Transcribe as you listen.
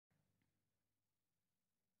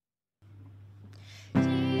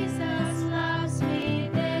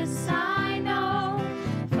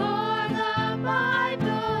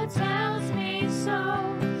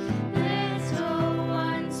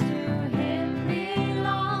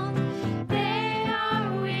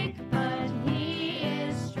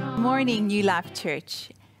morning, New Life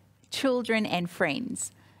Church, children and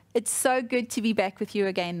friends. It's so good to be back with you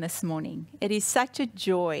again this morning. It is such a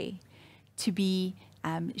joy to be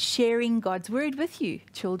sharing God's word with you,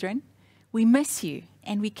 children. We miss you,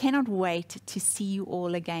 and we cannot wait to see you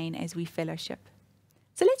all again as we fellowship.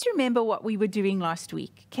 So let's remember what we were doing last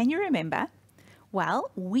week. Can you remember?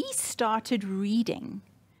 Well, we started reading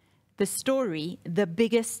the story, The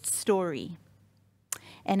Biggest Story.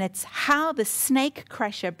 And it's how the snake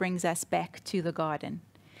crusher brings us back to the garden.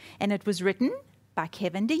 And it was written by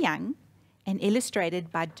Kevin DeYoung and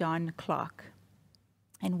illustrated by John Clark.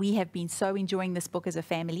 And we have been so enjoying this book as a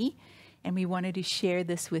family, and we wanted to share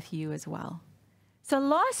this with you as well. So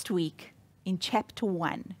last week in chapter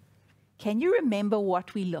 1, can you remember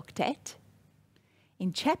what we looked at?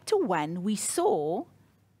 In chapter 1, we saw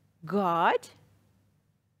God,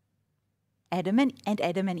 Adam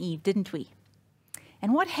and Eve, didn't we?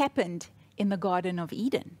 And what happened in the Garden of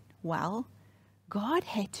Eden? Well, God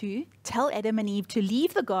had to tell Adam and Eve to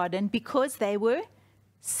leave the garden because they were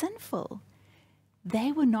sinful.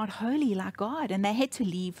 They were not holy like God, and they had to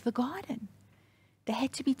leave the garden. They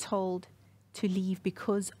had to be told to leave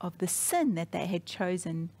because of the sin that they had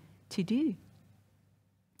chosen to do.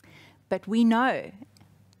 But we know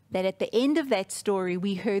that at the end of that story,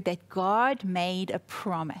 we heard that God made a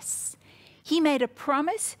promise. He made a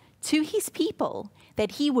promise to his people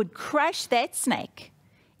that he would crush that snake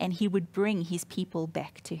and he would bring his people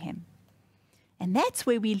back to him. And that's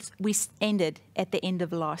where we ended at the end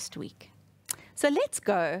of last week. So let's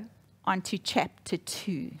go on to chapter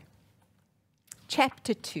 2.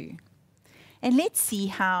 Chapter 2. And let's see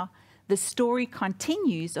how the story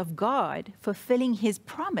continues of God fulfilling his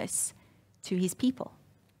promise to his people.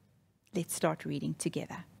 Let's start reading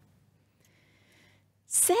together.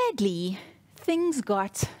 Sadly, things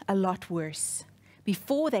got a lot worse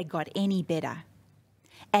before they got any better.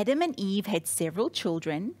 Adam and Eve had several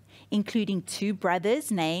children, including 2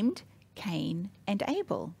 brothers named Cain and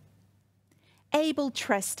Abel. Abel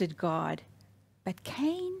trusted God, but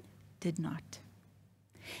Cain did not.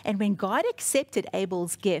 And when God accepted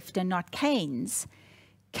Abel's gift and not Cain's,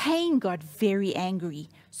 Cain got very angry,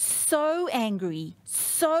 so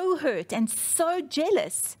hurt, and so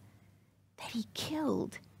jealous that he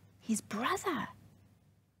killed his brother.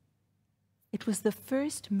 It was the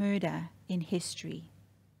first murder in history,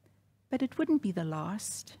 but it wouldn't be the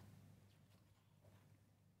last.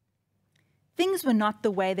 Things were not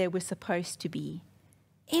the way they were supposed to be.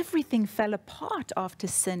 Everything fell apart after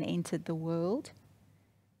sin entered the world.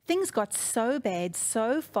 Things got so bad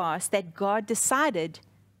so fast that God decided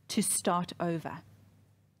to start over.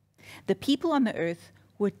 The people on the earth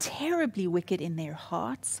were terribly wicked in their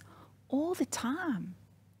hearts all the time,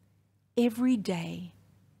 every day,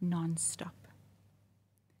 non-stop.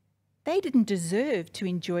 They didn't deserve to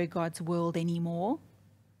enjoy God's world anymore,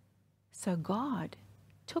 so God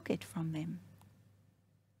took it from them.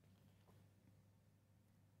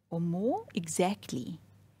 Or more exactly,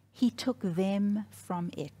 he took them from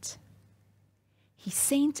it. He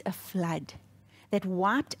sent a flood that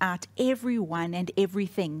wiped out everyone and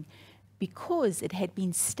everything because it had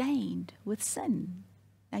been stained with sin.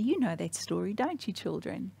 Now, you know that story, don't you,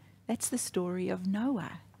 children? That's the story of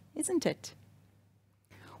Noah, isn't it?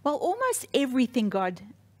 Well, almost everything,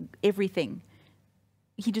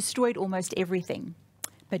 he destroyed almost everything.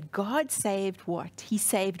 But God saved what? He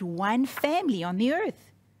saved one family on the earth.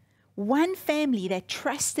 One family that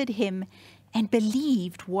trusted him and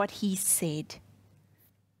believed what he said.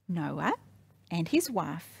 Noah and his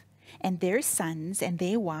wife and their sons and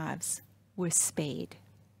their wives were spared.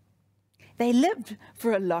 They lived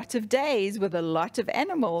for a lot of days with a lot of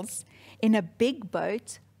animals in a big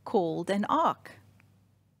boat called an ark.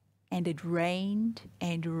 And it rained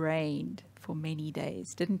and rained for many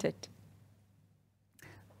days, didn't it?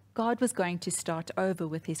 God was going to start over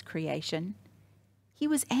with his creation. He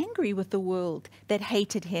was angry with the world that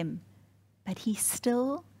hated him, but he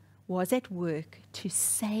still was at work to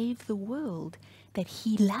save the world that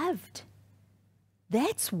he loved.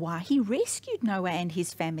 That's why he rescued Noah and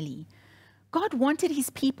his family. God wanted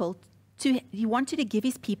he wanted to give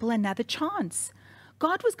his people another chance.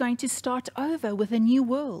 God was going to start over with a new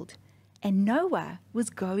world, and Noah was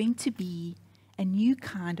going to be a new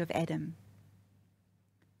kind of Adam.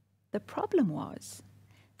 The problem was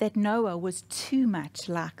that Noah was too much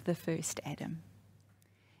like the first Adam.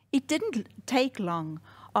 It didn't take long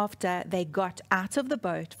after they got out of the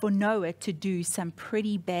boat for Noah to do some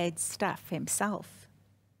pretty bad stuff himself.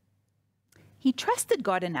 He trusted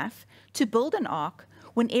God enough to build an ark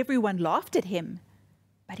when everyone laughed at him,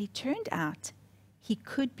 but it turned out he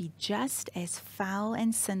could be just as foul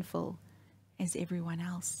and sinful as everyone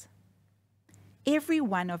else. Even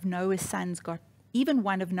one of Noah's sons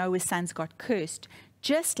got cursed,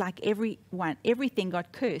 just like everything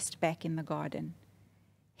got cursed back in the garden.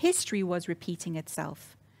 History was repeating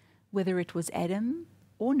itself, whether it was Adam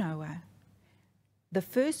or Noah. The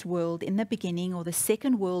first world in the beginning or the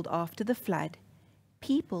second world after the flood,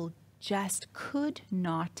 people just could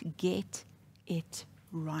not get it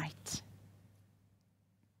right.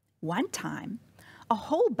 One time, a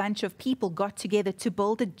whole bunch of people got together to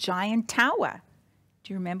build a giant tower.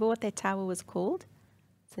 Do you remember what that tower was called?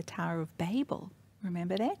 It's the Tower of Babel.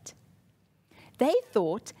 Remember that? They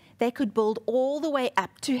thought they could build all the way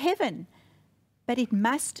up to heaven, but it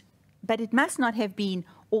must not have been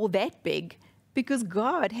all that big, because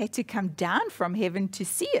God had to come down from heaven to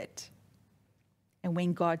see it. And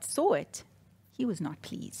when God saw it, he was not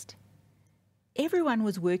pleased. Everyone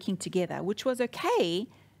was working together, which was okay,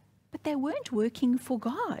 but they weren't working for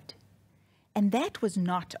God. And that was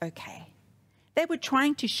not okay. They were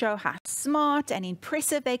trying to show how smart and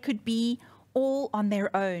impressive they could be, all on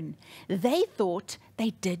their own. They thought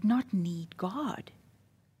they did not need God.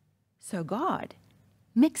 So God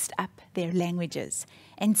mixed up their languages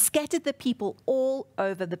and scattered the people all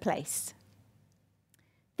over the place.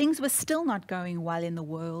 Things were still not going well in the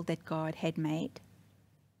world that God had made.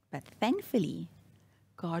 But thankfully,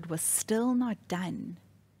 God was still not done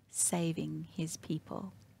saving his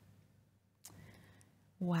people.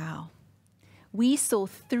 Wow. We saw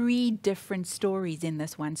 3 different stories in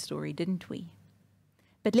this one story, didn't we?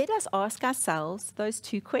 But let us ask ourselves those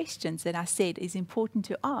 2 questions that I said is important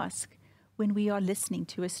to ask when we are listening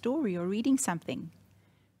to a story or reading something.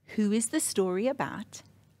 Who is the story about,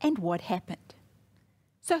 and what happened?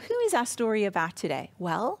 So who is our story about today?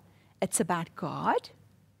 Well, it's about God,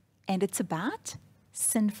 and it's about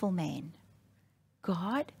sinful man.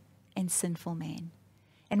 God and sinful man.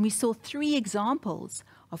 And we saw 3 examples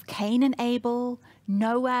of Cain and Abel,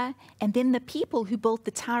 Noah, and then the people who built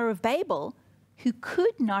the Tower of Babel, who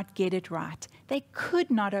could not get it right. They could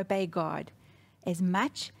not obey God as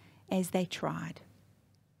much as they tried.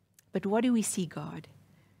 But what do we see God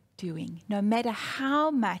doing? No matter how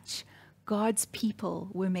much God's people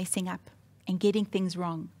were messing up and getting things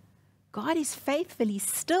wrong, God is faithfully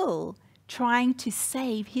still trying to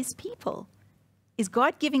save his people. Is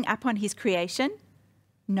God giving up on his creation?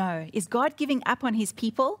 No. Is God giving up on his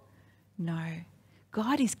people? No.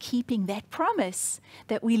 God is keeping that promise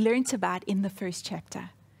that we learnt about in the first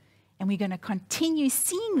chapter. And we're going to continue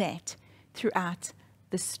seeing that throughout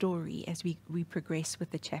the story as we progress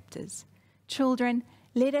with the chapters. Children,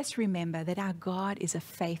 let us remember that our God is a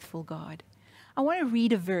faithful God. I want to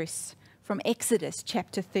read a verse from Exodus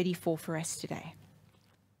chapter 34 for us today.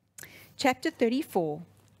 Chapter 34,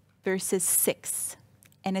 verses 6.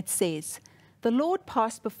 And it says, "The Lord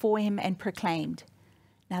passed before him and proclaimed."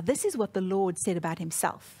 Now this is what the Lord said about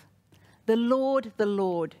himself. The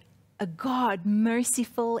Lord, a God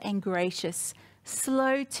merciful and gracious,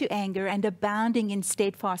 slow to anger and abounding in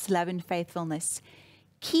steadfast love and faithfulness,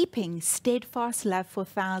 keeping steadfast love for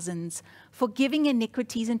thousands, forgiving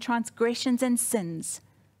iniquities and transgressions and sins,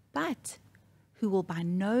 but who will by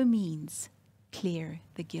no means clear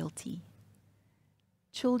the guilty.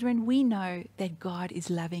 Children, we know that God is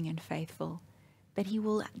loving and faithful, but he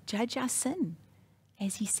will judge our sin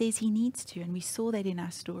as he says he needs to, and we saw that in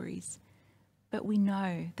our stories. But we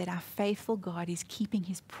know that our faithful God is keeping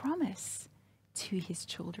his promise to his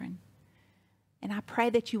children. And I pray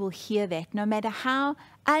that you will hear that no matter how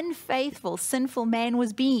unfaithful sinful man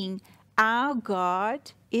was being, our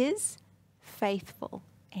God is faithful,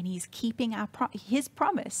 and he's keeping his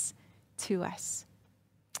promise to us.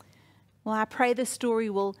 Well, I pray the story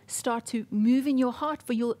will start to move in your heart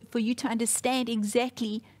for you to understand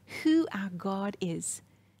exactly who our God is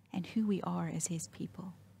and who we are as his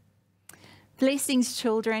people. Blessings,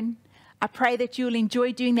 children. I pray that you'll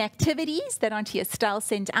enjoy doing the activities that Auntie Estelle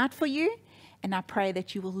sent out for you, and I pray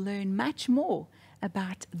that you will learn much more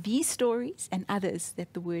about these stories and others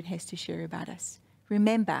that the Word has to share about us.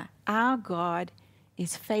 Remember, our God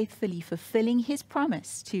is faithfully fulfilling his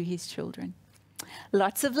promise to his children.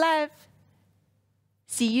 Lots of love.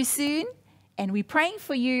 See you soon, and we're praying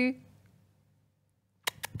for you.